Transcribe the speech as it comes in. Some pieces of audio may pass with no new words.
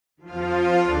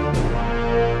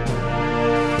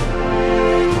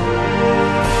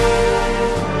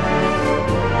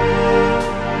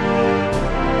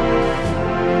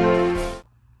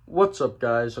What's up,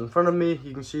 guys? In front of me,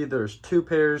 you can see there's two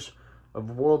pairs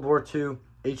of World War II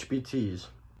HBTs.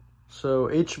 So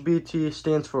HBT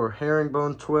stands for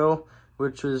herringbone twill,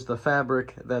 which is the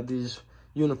fabric that these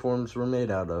uniforms were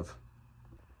made out of.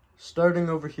 Starting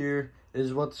over here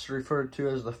is what's referred to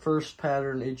as the first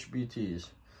pattern HBTs.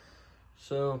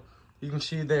 So you can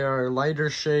see they are lighter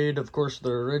shade. Of course,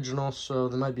 they're original, so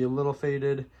they might be a little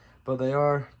faded, but they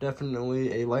are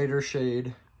definitely a lighter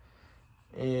shade.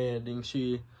 And you can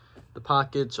see the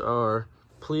pockets are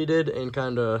pleated and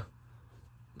the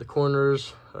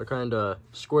corners are kind of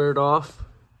squared off.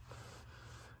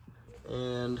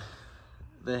 And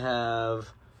they have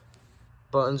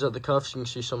buttons at the cuffs. You can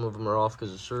see some of them are off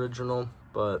because it's original,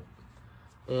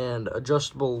 and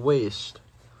adjustable waist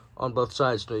on both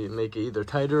sides to make it either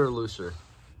tighter or looser.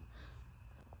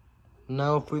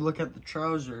 Now, if we look at the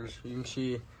trousers, you can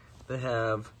see they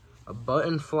have a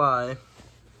button fly.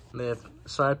 They have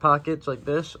side pockets like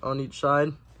this on each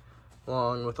side,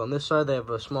 along with on this side they have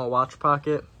a small watch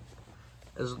pocket,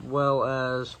 as well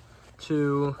as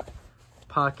two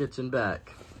pockets in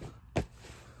back.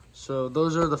 So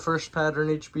those are the first pattern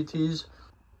HBTs.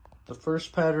 The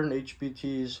first pattern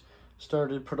HBTs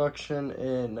started production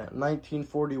in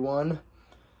 1941,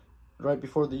 right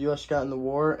before the U.S. got in the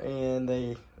war, and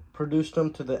they produced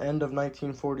them to the end of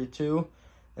 1942.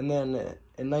 And then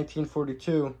in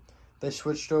 1942, they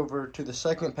switched over to the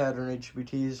second pattern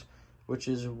HBTs, which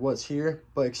is what's here,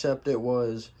 but except it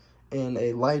was in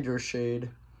a lighter shade,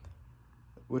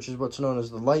 which is what's known as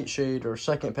the light shade or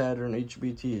second pattern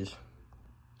HBTs.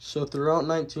 So throughout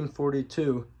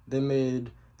 1942, they made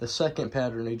the second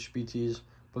pattern HBTs,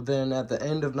 but then at the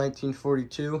end of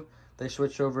 1942, they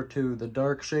switched over to the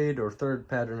dark shade or third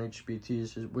pattern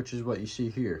HBTs, which is what you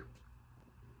see here.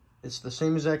 It's the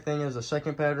same exact thing as the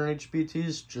second pattern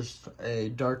HBTs, just a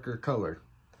darker color.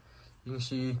 You can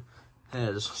see it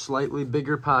has slightly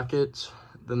bigger pockets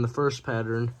than the first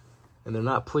pattern, and they're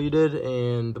not pleated,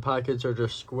 and the pockets are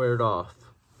just squared off.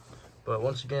 But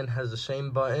once again, has the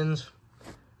same buttons.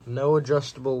 No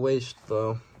adjustable waist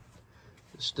though.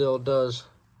 It still does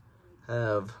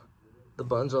have the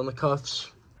buttons on the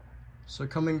cuffs. So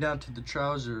coming down to the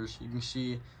trousers, you can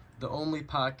see the only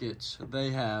pockets they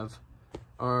have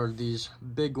are these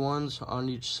big ones on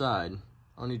each side,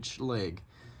 on each leg.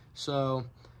 So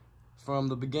from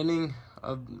the beginning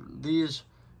of these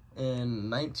in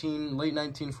late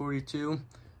 1942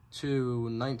 to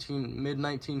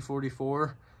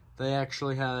mid-1944, they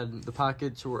actually had, the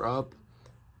pockets were up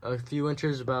a few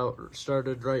inches, about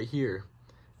started right here.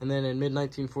 And then in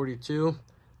mid-1942,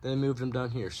 they moved them down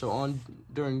here. So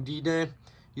during D-Day,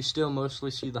 you still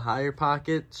mostly see the higher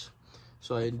pockets.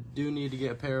 So I do need to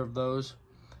get a pair of those.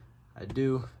 I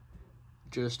do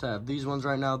just have these ones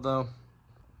right now though.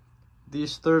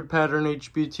 These third pattern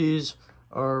HBTs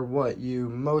are what you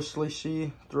mostly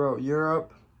see throughout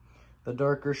Europe. The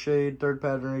darker shade third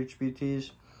pattern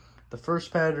HBTs. The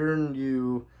first pattern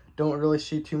you don't really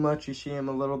see too much. You see them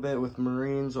a little bit with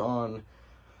Marines on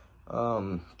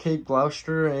Cape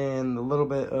Gloucester, and a little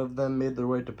bit of them made their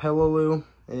way to Peleliu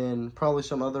and probably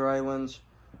some other islands.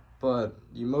 But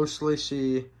you mostly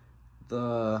see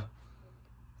the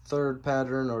third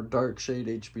pattern or dark shade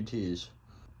HBTs.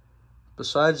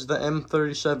 Besides the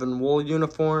M37 wool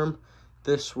uniform,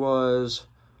 this was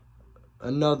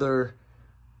another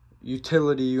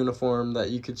utility uniform that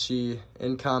you could see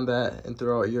in combat and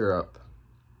throughout Europe.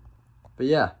 But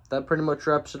yeah, that pretty much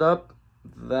wraps it up.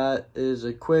 That is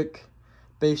a quick,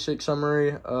 basic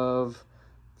summary of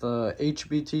the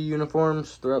HBT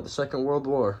uniforms throughout the Second World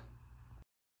War.